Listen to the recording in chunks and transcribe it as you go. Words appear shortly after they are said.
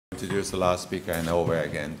introduce the last speaker and over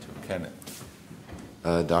again to Kenneth.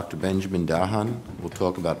 Dr. Benjamin Dahan will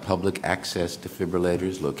talk about public access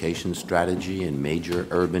defibrillators, location strategy in major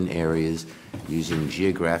urban areas using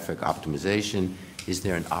geographic optimization. Is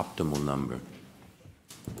there an optimal number?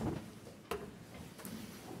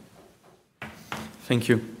 Thank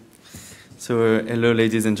you. So, hello,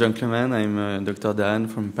 ladies and gentlemen. I'm Dr. Dahan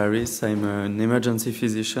from Paris. I'm an emergency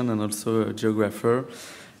physician and also a geographer.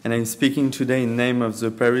 And I'm speaking today in name of the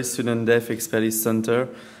Paris Student Deaf Expertise Center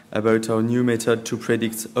about our new method to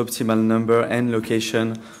predict optimal number and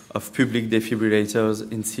location of public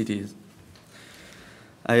defibrillators in cities.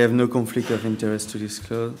 I have no conflict of interest to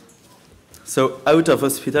disclose. So,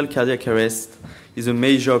 out-of-hospital cardiac arrest is a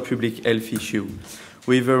major public health issue.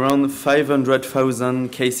 With around 500,000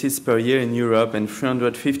 cases per year in Europe and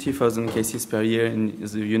 350,000 cases per year in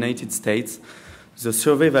the United States, the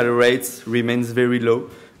survival rate remains very low,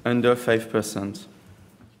 under 5%.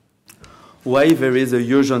 Why there is a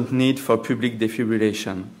urgent need for public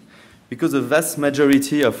defibrillation? Because the vast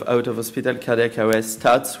majority of out-of-hospital cardiac arrest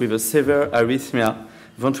starts with a severe arrhythmia,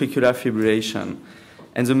 ventricular fibrillation.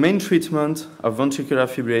 And the main treatment of ventricular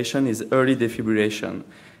fibrillation is early defibrillation.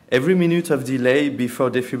 Every minute of delay before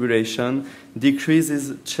defibrillation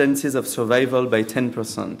decreases chances of survival by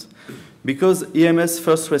 10%. Because EMS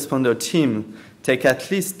first responder team take at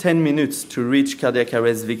least 10 minutes to reach cardiac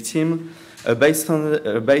arrest victim, a bystander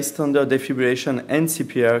defibrillation and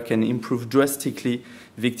CPR can improve drastically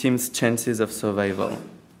victims' chances of survival.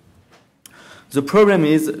 The problem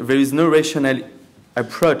is there is no rational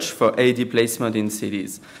approach for AED placement in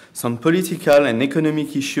cities. Some political and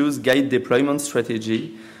economic issues guide deployment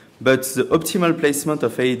strategy, but the optimal placement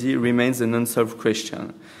of AED remains an unsolved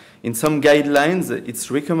question. In some guidelines,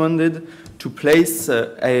 it's recommended to place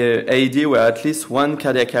AED where at least one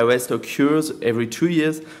cardiac arrest occurs every 2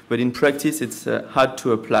 years, but in practice it's hard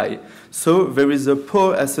to apply. So there is a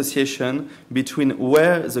poor association between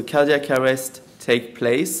where the cardiac arrest takes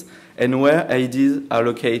place and where AEDs are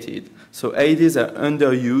located. So AEDs are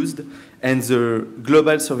underused and the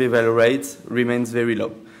global survival rate remains very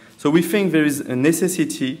low. So we think there is a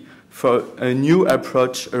necessity for a new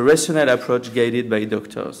approach, a rational approach guided by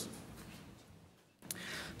doctors.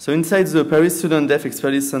 So inside the Paris Student Deaf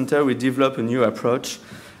Expertise Center, we develop a new approach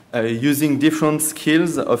using different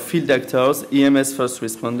skills of field actors, EMS first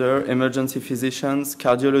responder, emergency physicians,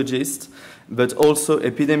 cardiologists, but also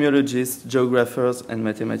epidemiologists, geographers, and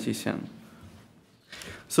mathematicians.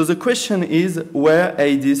 So the question is where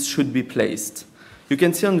AEDs should be placed. You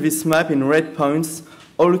can see on this map in red points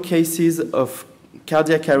all cases of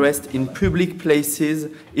cardiac arrest in public places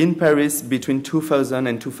in Paris between 2000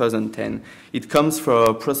 and 2010. It comes from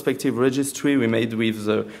a prospective registry we made with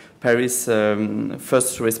the Paris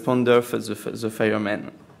first responder for the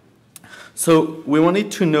firemen. So we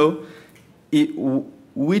wanted to know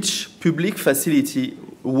which public facility,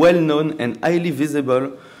 well-known and highly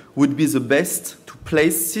visible, would be the best to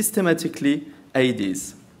place systematically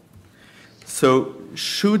AEDs. So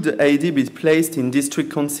should AED be placed in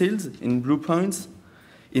district councils, in blue points,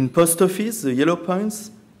 in post office, the yellow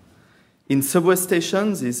points, in subway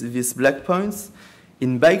stations, these black points,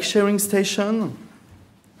 in bike sharing station,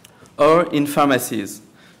 or in pharmacies?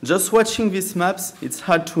 Just watching these maps, it's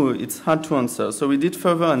hard to answer. So we did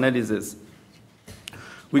further analysis.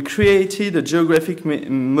 We created a geographic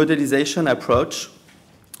modelisation approach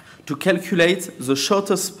to calculate the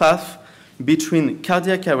shortest path between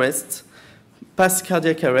cardiac arrest, past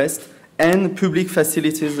cardiac arrest, and public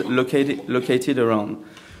facilities located around.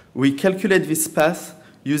 We calculate this path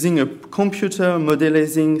using a computer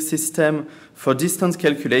modeling system for distance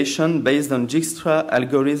calculation based on Dijkstra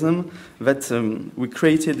algorithm that we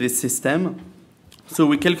created this system. So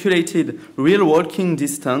we calculated real walking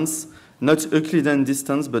distance, not Euclidean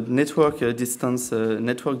distance, but network distance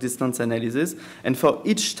analysis. And for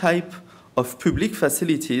each type of public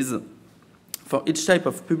facilities,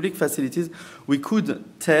 we could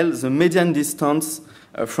tell the median distance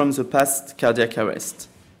from the past cardiac arrest.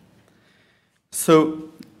 So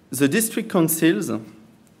the district councils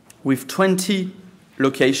with 20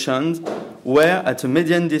 locations were at a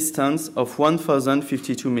median distance of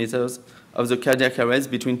 1,052 meters of the cardiac arrest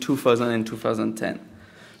between 2000 and 2010.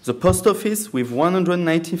 The post office with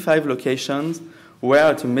 195 locations were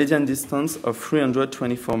at a median distance of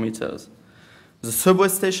 324 meters. The subway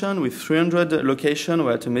station with 300 locations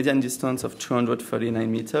were at a median distance of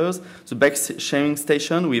 239 meters. The bike sharing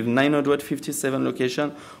station with 957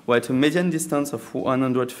 locations were at a median distance of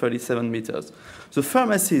 137 meters. The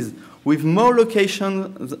pharmacies with more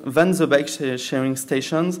locations than the bike sharing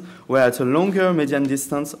stations were at a longer median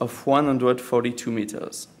distance of 142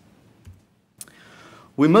 meters.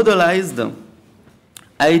 we modelized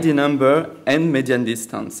ID number and median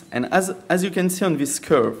distance. And as you can see on this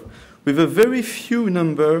curve, with a very few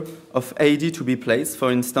number of ID to be placed,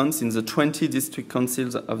 for instance, in the 20 district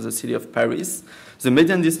councils of the city of Paris, the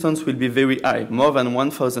median distance will be very high, more than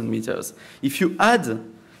 1,000 meters. If you add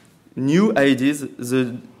new IDs,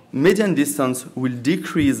 the median distance will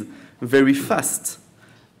decrease very fast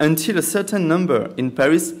until a certain number in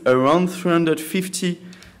Paris, around 350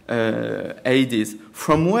 IDs,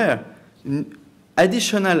 from where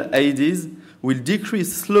additional IDs will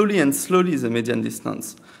decrease slowly and slowly the median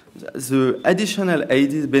distance. The additional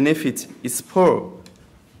IDs benefit is poor.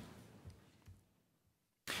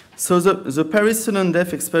 So the Paris Student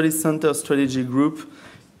Deaf Expertise Center Strategy Group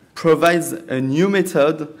provides a new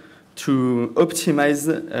method to optimize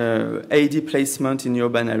ID placement in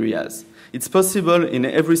urban areas. It's possible in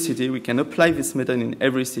every city. We can apply this method in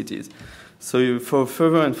every city. So for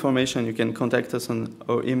further information, you can contact us on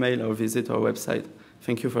our email or visit our website.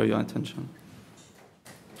 Thank you for your attention.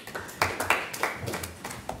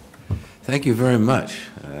 Thank you very much,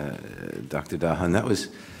 Dr. Dahan. That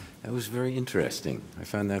was very interesting. I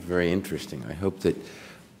found that very interesting. I hope that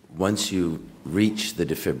once you reach the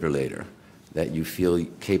defibrillator, that you feel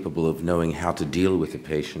capable of knowing how to deal with a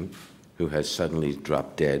patient who has suddenly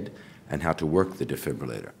dropped dead and how to work the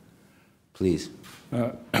defibrillator. Please.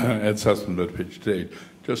 Ed Sussman, PhD.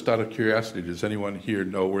 Just out of curiosity, does anyone here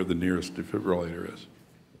know where the nearest defibrillator is?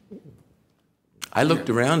 I looked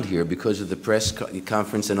around here because of the press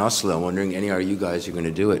conference in Oslo, wondering, any of you guys are going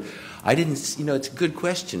to do it. I didn't, you know, it's a good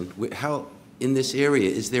question. How, in this area,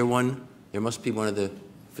 is there one? There must be one of the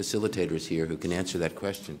facilitators here who can answer that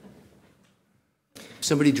question.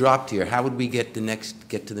 Somebody dropped here. How would we get to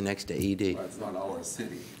the next AED? Well, it's not our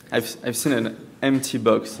city. I've seen an empty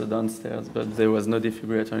box downstairs, but there was no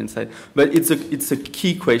defibrillator inside. But it's a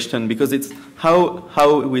key question because it's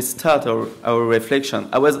how we start our reflection.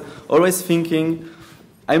 I was always thinking,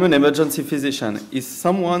 I'm an emergency physician. If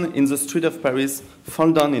someone in the street of Paris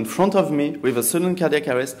fall down in front of me with a sudden cardiac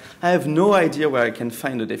arrest, I have no idea where I can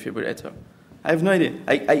find a defibrillator. I have no idea.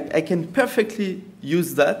 I can perfectly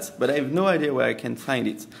use that, but I have no idea where I can find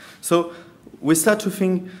it. So we start to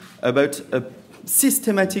think about a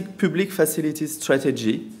systematic public facilities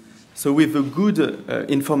strategy. So with a good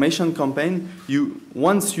information campaign,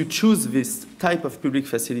 once you choose this type of public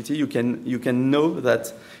facility, you can know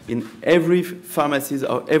that in every pharmacy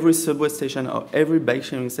or every subway station or every bike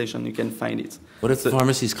sharing station you can find it. What if the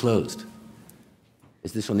pharmacy is closed?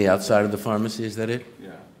 Is this on the outside of the pharmacy? Is that it?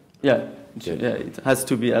 Yeah. Yeah, it has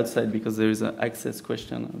to be outside because there is an access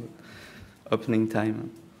question of opening time.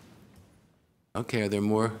 Okay, are there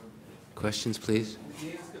more questions, please?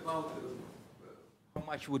 He asked about how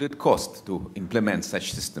much would it cost to implement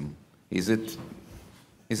such system? Is it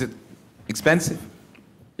expensive?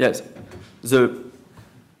 Yes. The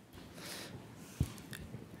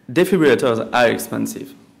defibrillators are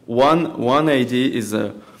expensive. One ID is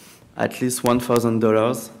at least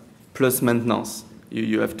 $1,000 plus maintenance.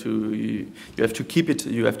 You have to keep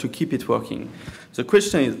it working. The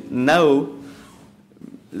question is now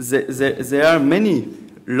there are many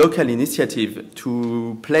local initiatives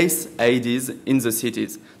to place IDs in the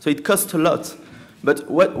cities. So it costs a lot. But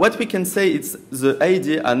what we can say is the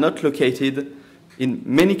IDs are not located in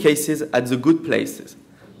many cases at the good places.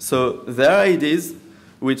 So there are IDs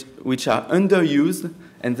which are underused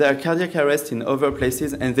and there are cardiac arrests in other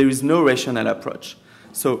places and there is no rational approach.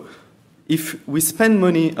 So if we spend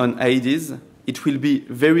money on IDs, it will be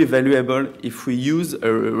very valuable if we use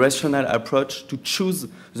a rational approach to choose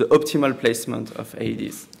the optimal placement of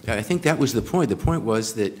IDs. Yeah, I think that was the point. The point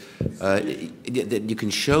was that, that you can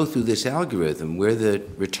show through this algorithm where the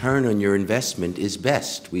return on your investment is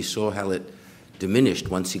best. We saw how it diminished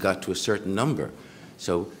once you got to a certain number.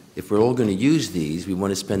 So if we're all going to use these, we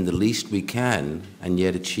want to spend the least we can and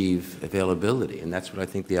yet achieve availability. And that's what I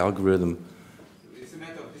think the algorithm... It's a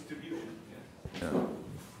matter of distribution. Yeah.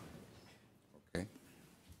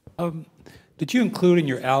 Okay. Did you include in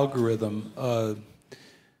your algorithm,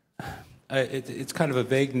 it's kind of a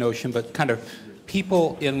vague notion, but kind of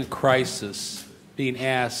people in crisis being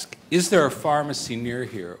asked, is there a pharmacy near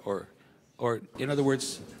here? Or in other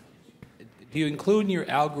words, do you include in your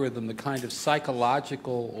algorithm the kind of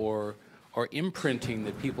psychological or imprinting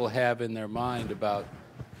that people have in their mind about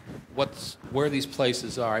where these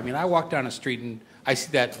places are? I mean, I walk down a street and I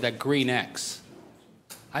see that green X.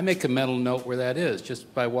 I make a mental note where that is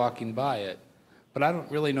just by walking by it. But I don't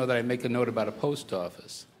really know that I make a note about a post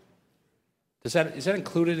office. Is that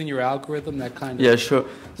included in your algorithm, that kind of... Yeah, sure.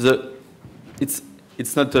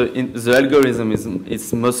 it's not the algorithm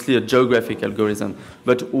is mostly a geographic algorithm,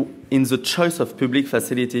 but in the choice of public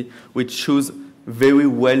facility, we choose very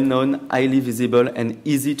well-known, highly visible, and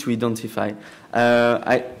easy to identify.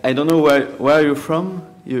 I don't know where are you from?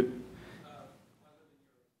 You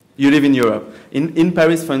live in Europe. In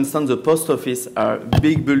Paris, for instance, the post office are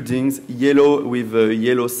big buildings, yellow with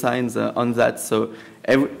yellow signs on that, so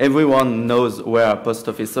everyone knows where a post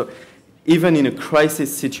office. So even in a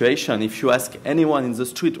crisis situation, if you ask anyone in the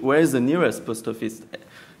street where is the nearest post office,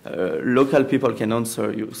 local people can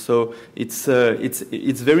answer you. So it's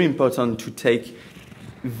very important to take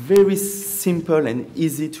very simple and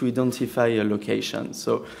easy to identify a location.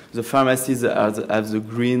 So the pharmacies have the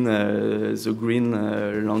green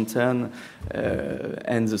lantern,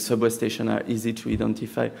 and the subway station are easy to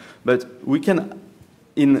identify. But we can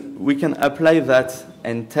apply that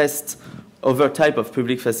and test other type of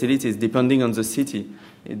public facilities depending on the city,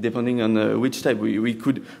 depending on which type. We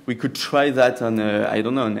could try that on I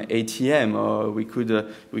don't know, an ATM, or we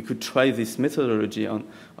could try this methodology on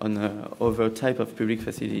other type of public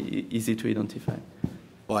facility, easy to identify.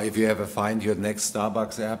 Well, if you ever find your next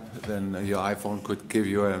Starbucks app, then your iPhone could give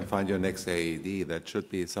you and find your next AED. That should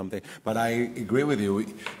be something. But I agree with you.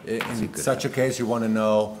 In such a case, you want to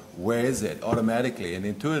know where is it automatically and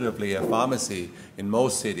intuitively. A pharmacy in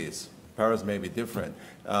most cities, Paris may be different,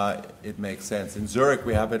 it makes sense. In Zurich,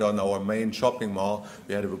 we have it on our main shopping mall.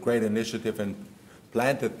 We had a great initiative and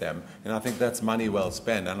planted them. And I think that's money well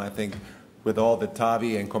spent. And I think with all the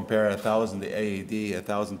TAVI and compare 1,000 the AED,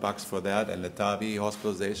 $1,000 for that, and the TAVI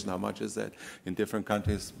hospitalization, how much is that? In different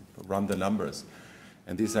countries, run the numbers.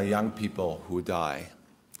 And these are young people who die.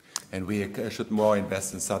 And we should more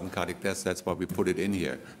invest in sudden cardiac death. That's why we put it in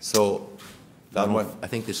here. So that one. I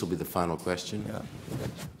think this will be the final question. Yeah.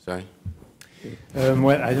 Sorry?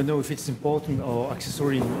 Well, I don't know if it's important or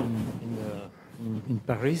accessory in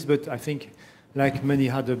Paris, but I think like many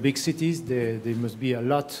other big cities, there must be a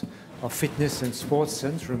lot of fitness and sports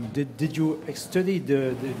centers. Did you study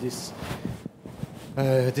this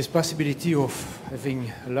possibility of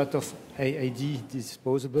having a lot of AED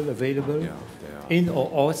disposable available in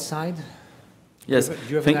or outside? Yes. Do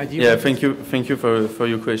you have an idea? Yeah, thank you for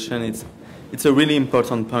your question. It's a really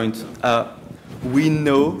important point. We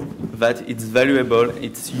know that it's valuable,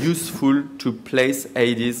 it's useful to place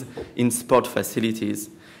AEDs in sport facilities,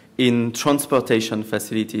 in transportation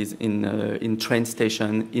facilities, in train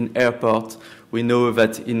station, in airport. We know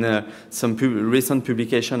that in some recent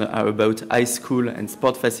publications are about high school and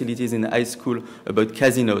sport facilities in high school, about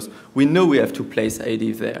casinos. We know we have to place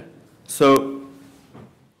AEDs there. So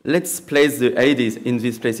let's place the AEDs in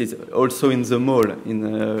these places, also in the mall, in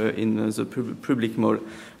the public mall.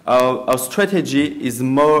 Our strategy is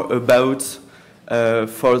more about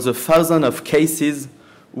for the thousands of cases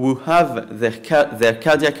who have their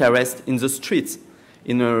cardiac arrest in the streets,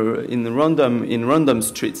 in random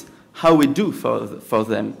streets. How we do for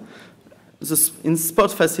them. In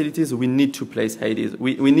sport facilities, we need to place AEDs.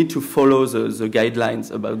 We need to follow the guidelines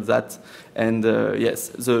about that. And yes,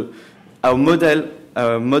 our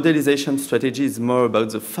modelization strategy is more about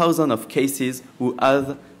the thousands of cases who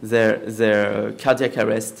have their cardiac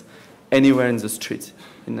arrest anywhere in the street.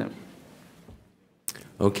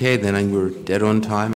 Okay, then we're dead on time.